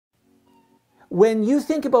When you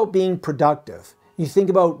think about being productive, you think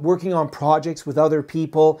about working on projects with other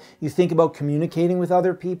people, you think about communicating with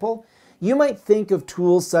other people, you might think of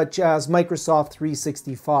tools such as Microsoft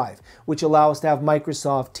 365, which allow us to have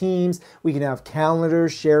Microsoft Teams, we can have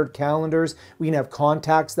calendars, shared calendars, we can have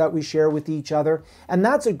contacts that we share with each other, and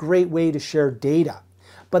that's a great way to share data.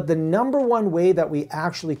 But the number one way that we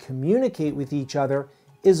actually communicate with each other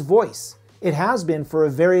is voice. It has been for a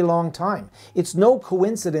very long time. It's no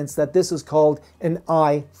coincidence that this is called an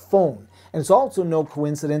iPhone. And it's also no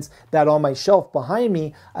coincidence that on my shelf behind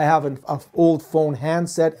me, I have an old phone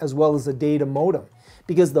handset as well as a data modem.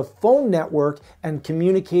 Because the phone network and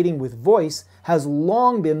communicating with voice has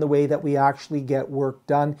long been the way that we actually get work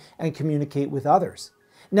done and communicate with others.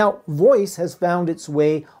 Now, voice has found its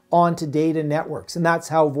way onto data networks, and that's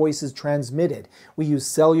how voice is transmitted. We use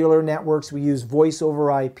cellular networks, we use voice over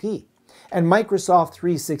IP. And Microsoft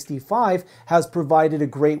 365 has provided a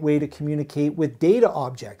great way to communicate with data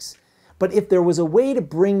objects. But if there was a way to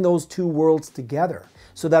bring those two worlds together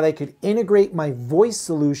so that I could integrate my voice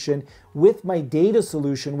solution with my data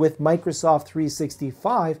solution with Microsoft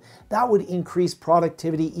 365, that would increase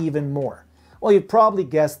productivity even more. Well, you've probably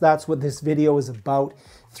guessed that's what this video is about.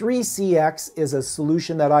 3CX is a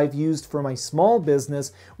solution that I've used for my small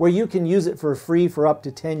business where you can use it for free for up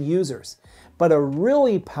to 10 users. But a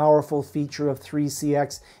really powerful feature of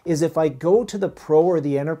 3CX is if I go to the Pro or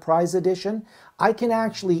the Enterprise Edition, I can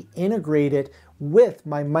actually integrate it with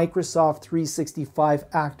my Microsoft 365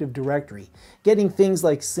 Active Directory, getting things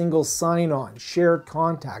like single sign-on, shared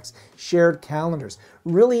contacts, shared calendars,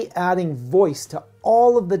 really adding voice to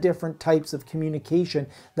all of the different types of communication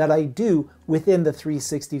that I do within the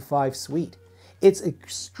 365 suite. It's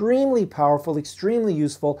extremely powerful, extremely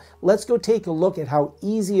useful. Let's go take a look at how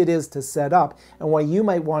easy it is to set up and why you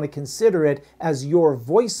might want to consider it as your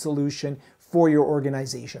voice solution for your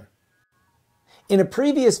organization. In a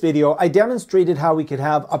previous video, I demonstrated how we could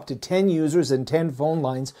have up to 10 users and 10 phone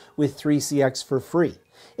lines with 3CX for free.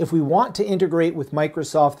 If we want to integrate with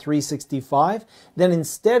Microsoft 365, then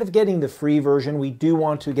instead of getting the free version, we do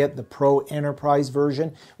want to get the Pro Enterprise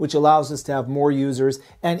version, which allows us to have more users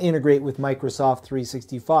and integrate with Microsoft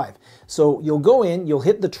 365. So you'll go in, you'll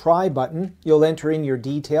hit the try button, you'll enter in your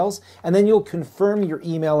details, and then you'll confirm your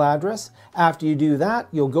email address. After you do that,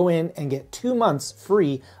 you'll go in and get 2 months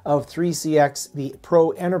free of 3CX, the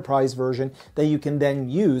Pro Enterprise version, that you can then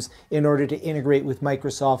use in order to integrate with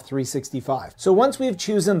Microsoft 365. So once we've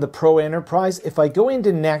chosen the Pro Enterprise, if I go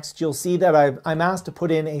into Next, you'll see that I'm asked to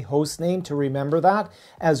put in a host name to remember that,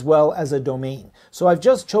 as well as a domain. So I've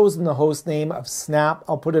just chosen the host name of Snap.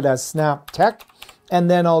 I'll put it as Snap Tech, and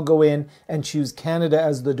then I'll go in and choose Canada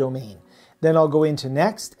as the domain. Then I'll go into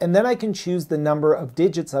Next, and then I can choose the number of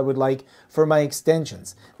digits I would like for my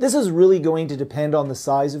extensions. This is really going to depend on the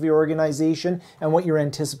size of your organization and what your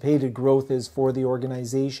anticipated growth is for the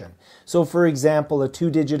organization. So for example, a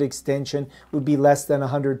 2-digit extension would be less than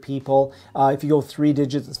 100 people. If you go 3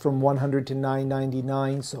 digits, it's from 100 to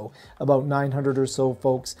 999, so about 900 or so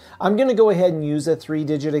folks. I'm going to go ahead and use a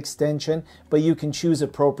 3-digit extension, but you can choose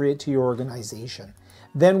appropriate to your organization.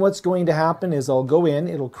 Then what's going to happen is I'll go in,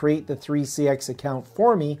 it'll create the 3CX account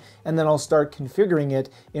for me, and then I'll start configuring it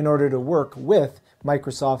in order to work with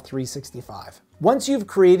Microsoft 365. Once you've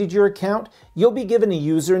created your account, you'll be given a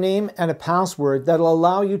username and a password that'll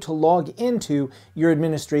allow you to log into your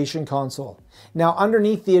administration console. Now,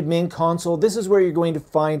 underneath the admin console, this is where you're going to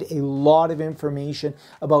find a lot of information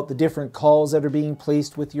about the different calls that are being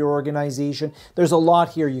placed with your organization. There's a lot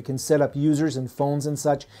here. You can set up users and phones and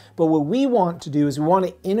such. But what we want to do is we want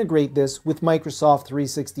to integrate this with Microsoft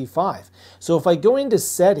 365. So if I go into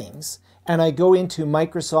Settings, and I go into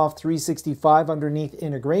Microsoft 365 underneath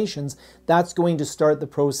integrations, that's going to start the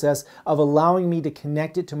process of allowing me to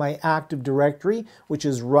connect it to my Active Directory, which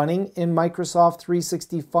is running in Microsoft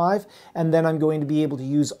 365. And then I'm going to be able to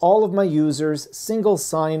use all of my users, single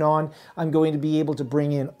sign-on. I'm going to be able to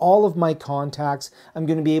bring in all of my contacts. I'm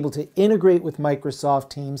going to be able to integrate with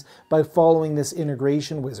Microsoft Teams by following this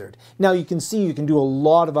integration wizard. Now you can see you can do a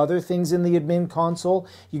lot of other things in the admin console.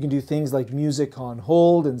 You can do things like music on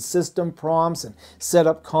hold and system prompts and set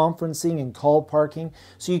up conferencing and call parking.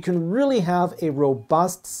 So you can really have a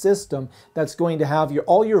robust system that's going to have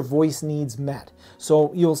all your voice needs met.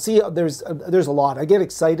 So you'll see there's a lot. I get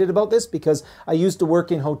excited about this because I used to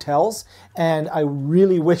work in hotels, and I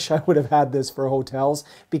really wish I would have had this for hotels,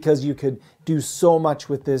 because you could do so much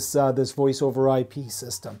with this, this voice over IP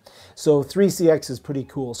system. So 3CX is pretty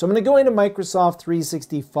cool. So I'm going to go into Microsoft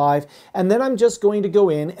 365, and then I'm just going to go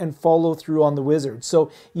in and follow through on the wizard.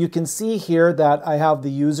 So you can see here that I have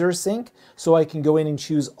the user sync, so I can go in and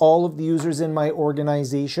choose all of the users in my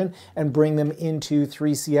organization and bring them into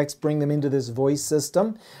 3CX, bring them into this voice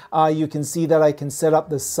system. You can see that I can set up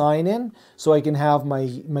the sign-in, so I can have my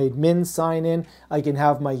admin sign in, I can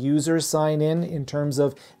have my users sign in terms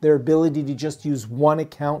of their ability to just use one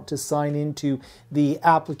account to sign into the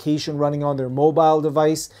application running on their mobile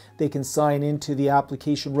device. They can sign into the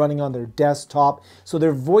application running on their desktop, so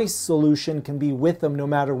their voice solution can be with them no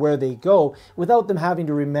matter where they go without them having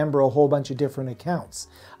to remember a whole bunch of different accounts.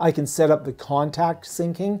 I can set up the contact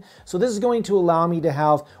syncing, so this is going to allow me to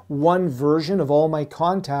have one version of all my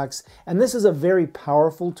contacts, and this is a very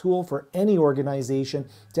powerful tool for any organization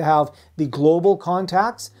to have the global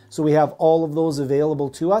contacts, so we have all of those available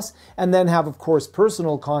to us, and then have, of course,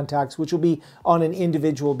 personal contacts, which will be on an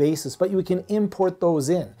individual basis, but you can import those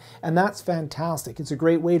in, and that's fantastic. It's a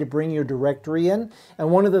great way to bring your directory in,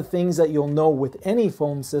 and one of the things that you'll know with any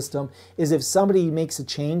phone system is if somebody makes a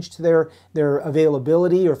change to their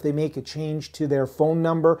availability, or if they make a change to their phone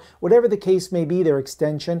number, whatever the case may be, their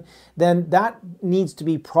extension, then that needs to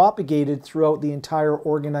be propagated throughout the entire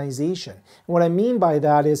organization. And what I mean by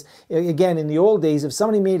that is, again, in the old days, if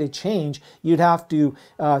somebody made a change, you'd have to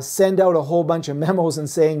send out a whole bunch of memos and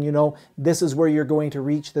saying, you know, this is where you're going to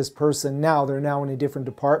reach this person now. They're now in a different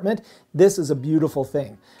department. This is a beautiful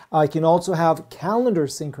thing. I can also have calendar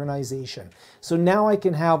synchronization. So now I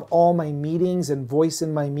can have all my meetings and voice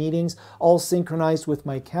in my meetings all synchronized with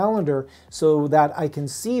my calendar so that I can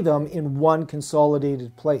see them in one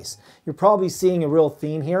consolidated place. You're probably seeing a real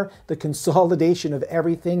theme here, the consolidation of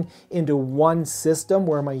everything into one system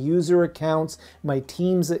where my user accounts, my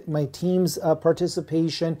teams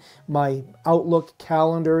participation, my Outlook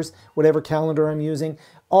calendars, whatever calendar I'm using,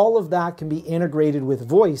 all of that can be integrated with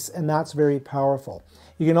voice, and that's very powerful.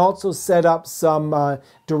 You can also set up some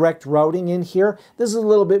direct routing in here. This is a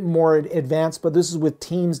little bit more advanced, but this is with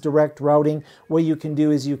Teams direct routing. What you can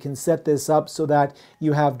do is you can set this up so that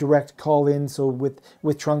you have direct call in, so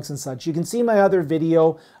with trunks and such. You can see my other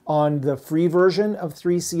video on the free version of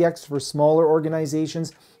 3CX for smaller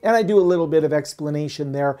organizations, and I do a little bit of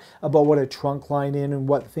explanation there about what a trunk line in and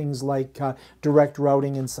what things like direct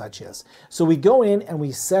routing and such is. So we go in and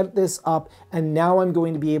we set this up, and now I'm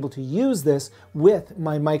going to be able to use this with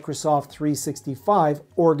my Microsoft 365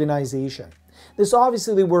 organization. This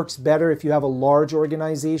obviously works better if you have a large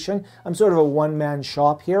organization. I'm sort of a one-man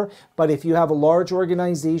shop here, but if you have a large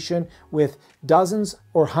organization with dozens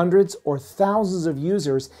or hundreds or thousands of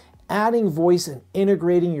users, adding voice and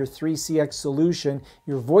integrating your 3CX solution,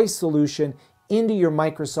 your voice solution, into your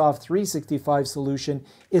Microsoft 365 solution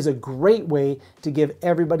is a great way to give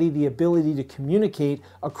everybody the ability to communicate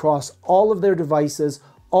across all of their devices,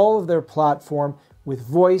 all of their platform, with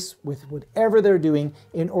voice, with whatever they're doing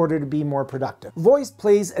in order to be more productive. Voice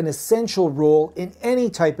plays an essential role in any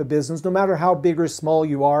type of business, no matter how big or small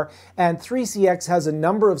you are, and 3CX has a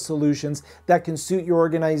number of solutions that can suit your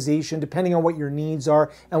organization depending on what your needs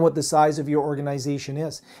are and what the size of your organization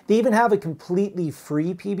is. They even have a completely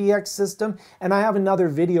free PBX system, and I have another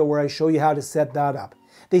video where I show you how to set that up.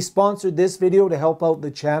 They sponsored this video to help out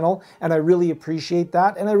the channel, and I really appreciate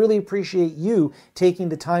that, and I really appreciate you taking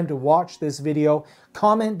the time to watch this video.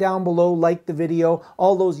 Comment down below, like the video,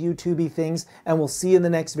 all those YouTube-y things, and we'll see you in the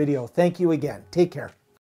next video. Thank you again. Take care.